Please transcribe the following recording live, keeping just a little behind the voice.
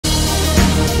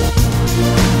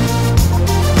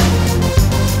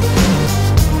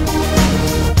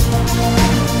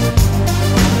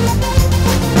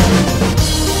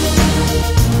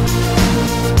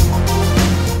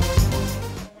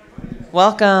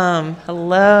Welcome.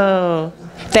 Hello.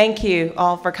 Thank you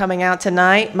all for coming out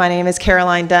tonight. My name is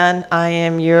Caroline Dunn. I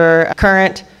am your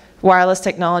current Wireless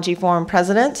Technology Forum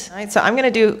president. All right, so I'm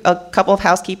going to do a couple of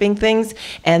housekeeping things,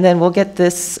 and then we'll get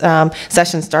this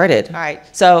session started. All right,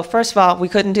 so first of all, we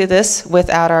couldn't do this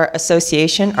without our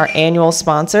association, our annual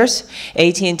sponsors,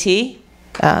 AT&T,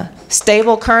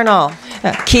 Stable Kernel,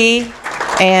 Key,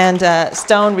 and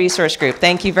Stone Resource Group.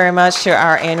 Thank you very much to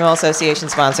our annual association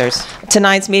sponsors.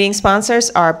 Tonight's meeting sponsors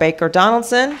are Baker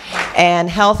Donaldson and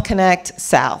Health Connect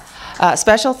South.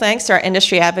 Special thanks to our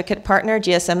industry advocate partner,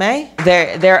 GSMA.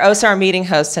 They're OSAR meeting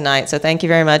hosts tonight, so thank you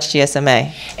very much,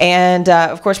 GSMA. And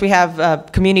of course, we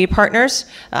have community partners,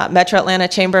 Metro Atlanta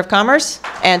Chamber of Commerce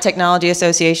and Technology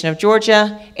Association of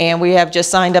Georgia. And we have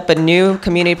just signed up a new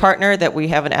community partner that we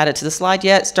haven't added to the slide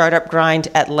yet, Startup Grind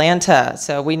Atlanta.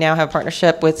 So we now have a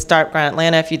partnership with Startup Grind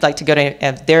Atlanta. If you'd like to go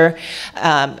to their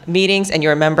meetings and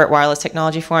you're a member at Wireless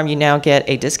Technology Forum, you now get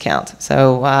a discount.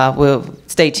 So we'll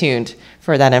stay tuned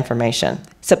for that information.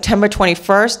 September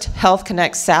 21st, Health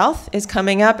Connect South is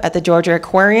coming up at the Georgia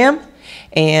Aquarium,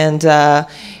 and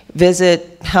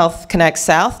visit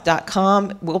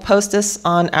healthconnectsouth.com. We'll post this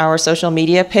on our social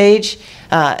media page.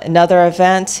 Another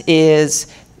event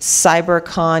is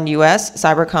CyberCon US,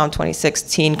 CyberCon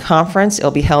 2016 conference.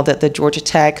 It'll be held at the Georgia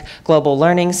Tech Global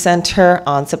Learning Center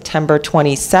on September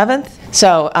 27th.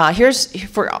 So here's,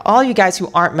 for all you guys who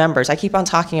aren't members, I keep on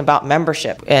talking about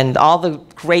membership and all the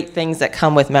great things that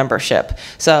come with membership.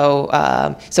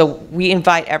 So, so we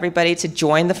invite everybody to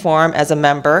join the forum as a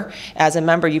member. As a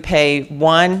member, you pay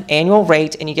one annual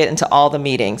rate and you get into all the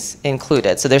meetings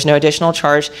included. So there's no additional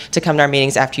charge to come to our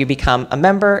meetings after you become a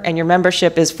member, and your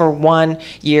membership is for 1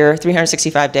 year,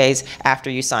 365 days after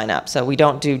you sign up. So we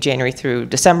don't do January through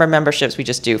December memberships, we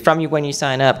just do from you when you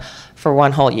sign up for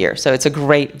 1 whole year. So it's a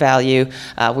great value.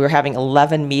 We're having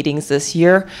 11 meetings this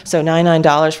year, so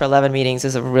 $99 for 11 meetings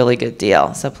is a really good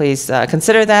deal. So please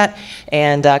consider that,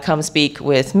 and come speak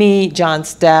with me, John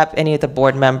Stepp, any of the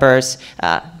board members,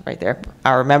 right there,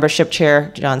 our membership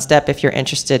chair, John Stepp, if you're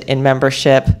interested in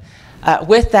membership.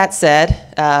 With that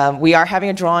said, we are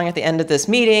having a drawing at the end of this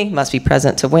meeting, must be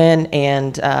present to win,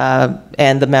 and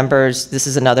the members, this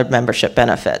is another membership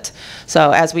benefit. So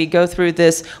as we go through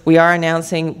this, we are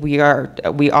announcing, we are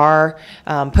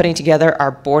putting together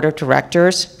our board of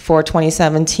directors for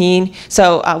 2017.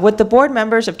 So would the board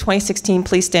members of 2016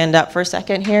 please stand up for a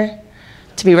second here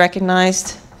to be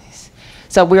recognized?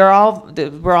 So we're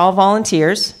all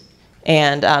volunteers.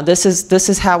 And this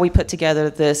is how we put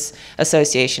together this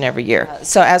association every year.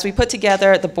 So as we put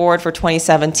together the board for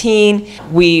 2017,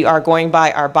 we are going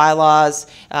by our bylaws.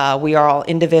 We are all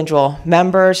individual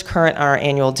members, current on our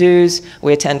annual dues.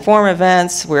 We attend forum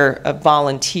events. We're a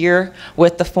volunteer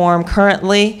with the forum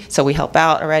currently, so we help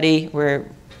out already.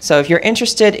 So if you're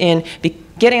interested in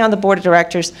getting on the board of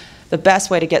directors, the best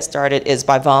way to get started is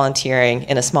by volunteering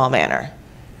in a small manner.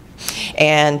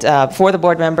 And for the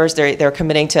board members, they're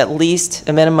committing to at least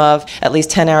a minimum of at least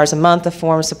 10 hours a month of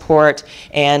forum support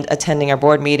and attending our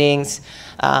board meetings.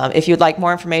 If you'd like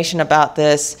more information about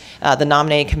this, the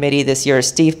nominating committee this year is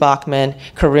Steve Bachman,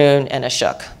 Karun, and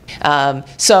Ashok.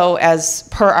 So as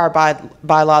per our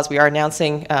bylaws, we are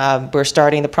announcing we're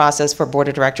starting the process for board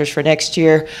of directors for next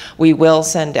year. We will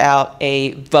send out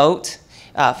a vote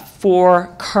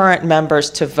for current members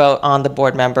to vote on the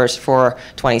board members for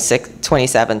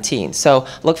 2017. So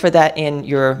look for that in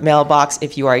your mailbox.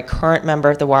 If you are a current member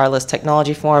of the Wireless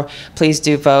Technology Forum, please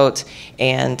do vote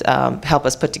and help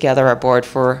us put together our board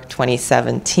for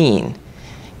 2017.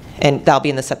 And that'll be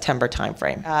in the September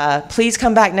timeframe. Please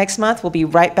come back next month. We'll be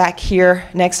right back here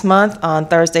next month on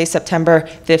Thursday, September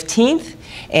 15th.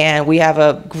 And we have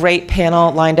a great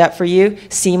panel lined up for you,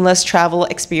 Seamless Travel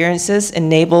Experiences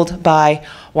Enabled by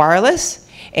Wireless.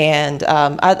 And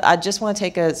I just want to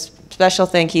take a special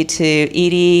thank you to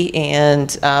Edie and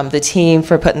the team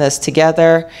for putting this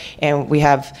together. And we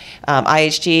have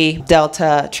IHG,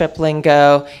 Delta,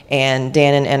 Triplingo, and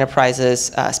Dannon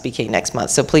Enterprises speaking next month.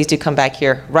 So please do come back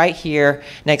here, right here,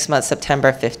 next month,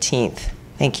 September 15th.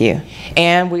 Thank you.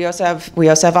 And we also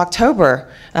have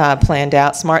October planned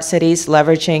out. Smart Cities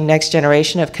Leveraging Next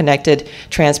Generation of Connected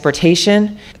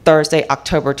Transportation, Thursday,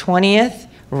 October 20th,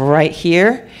 right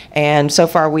here. And so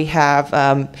far we have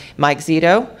Mike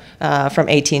Zito from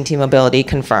AT&T Mobility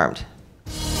confirmed.